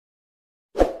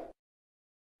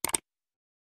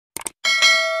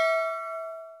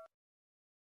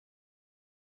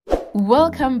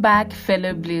Welcome back,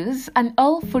 fellow Blues and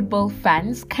all football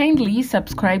fans. Kindly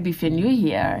subscribe if you're new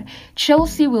here.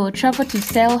 Chelsea will travel to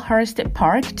Selhurst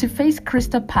Park to face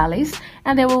Crystal Palace,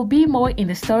 and there will be more in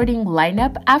the starting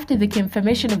lineup after the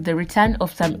confirmation of the return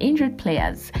of some injured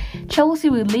players. Chelsea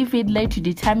will leave it late to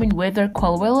determine whether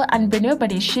Colwill and Benoit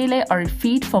Badiashile are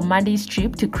fit for Monday's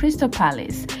trip to Crystal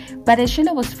Palace.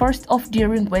 Badiashile was forced off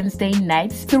during Wednesday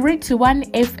night's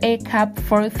 3-1 FA Cup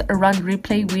fourth round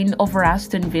replay win over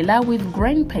Aston Villa with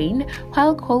groin pain,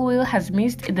 while Colwill has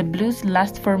missed the Blues'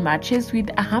 last 4 matches with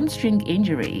a hamstring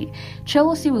injury.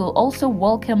 Chelsea will also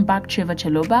welcome back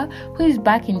Chalobah, who is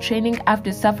back in training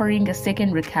after suffering a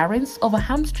second recurrence of a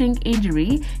hamstring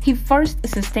injury he first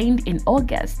sustained in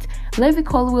August. Levi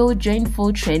Colwill joined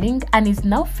full training and is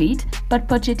now fit, but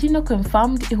Pochettino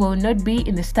confirmed he will not be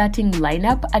in the starting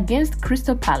lineup against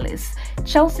Crystal Palace.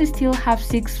 Chelsea still have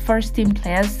 6 first-team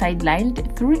players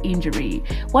sidelined through injury.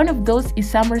 One of those is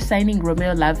summer signing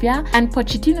Romeo Lavia, and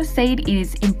Pochettino said it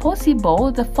is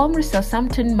impossible the former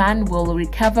Southampton man will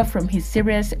recover from his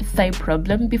serious thigh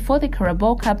problem before the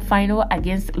Carabao Cup final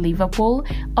against Liverpool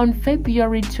on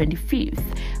February 25th.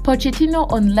 Pochettino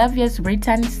on Lavia's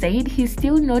return said he's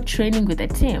still not training with the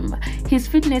team. His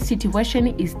fitness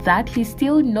situation is that he's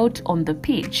still not on the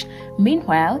pitch.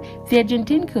 Meanwhile, the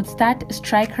Argentine could start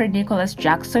striker Nicolas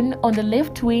Jackson on the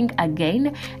left wing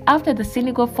again after the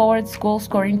Senegal forward's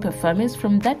goal-scoring performance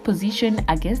from that position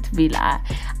against Villa.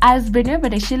 As Benoit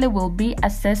Badiashile will be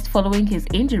assessed following his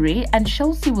injury and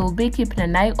Chelsea will be keeping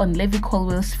an eye on Levi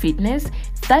Colwill's fitness,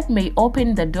 that may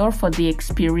open the door for the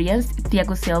experienced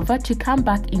Thiago Silva to come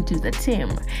back into the team.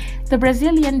 The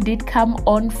Brazilian did come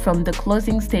on from the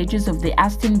closing stages of the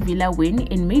Aston Villa win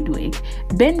in midweek.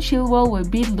 Ben Chilwell will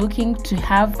be looking to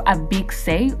have a big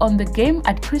say on the game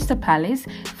at Crystal Palace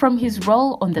from his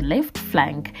role on the left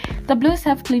flank. The Blues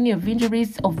have plenty of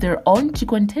injuries of their own to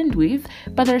contend with,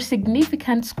 but their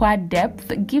significant squad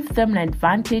depth give them an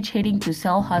advantage heading to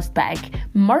Selhurst Park.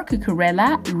 Marco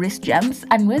Kurela, Reece James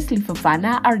and Wesley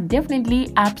Fofana are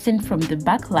definitely absent from the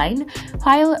back line,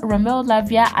 while Romeo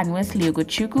Lavia and Wesley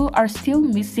Ogochukwu are still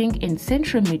missing in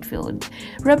central midfield.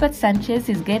 Robert Sanchez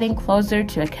is getting closer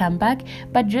to a comeback,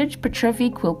 but George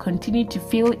Petrovic will continue to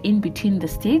fill in between the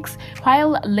sticks,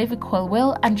 while Levi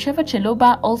Colwill and Trevor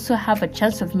Chalobah also have a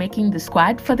chance of making the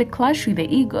squad for the clash with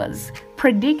the Eagles.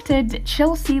 Predicted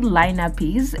Chelsea lineup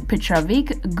is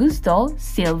Petrovic, Gusto,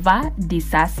 Silva,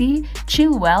 Disasi,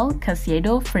 Chilwell,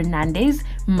 Caicedo, Fernandes,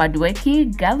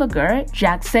 Madueke, Gallagher,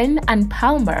 Jackson and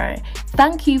Palmer.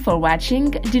 Thank you for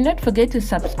watching. Do not forget to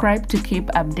subscribe to keep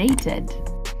updated.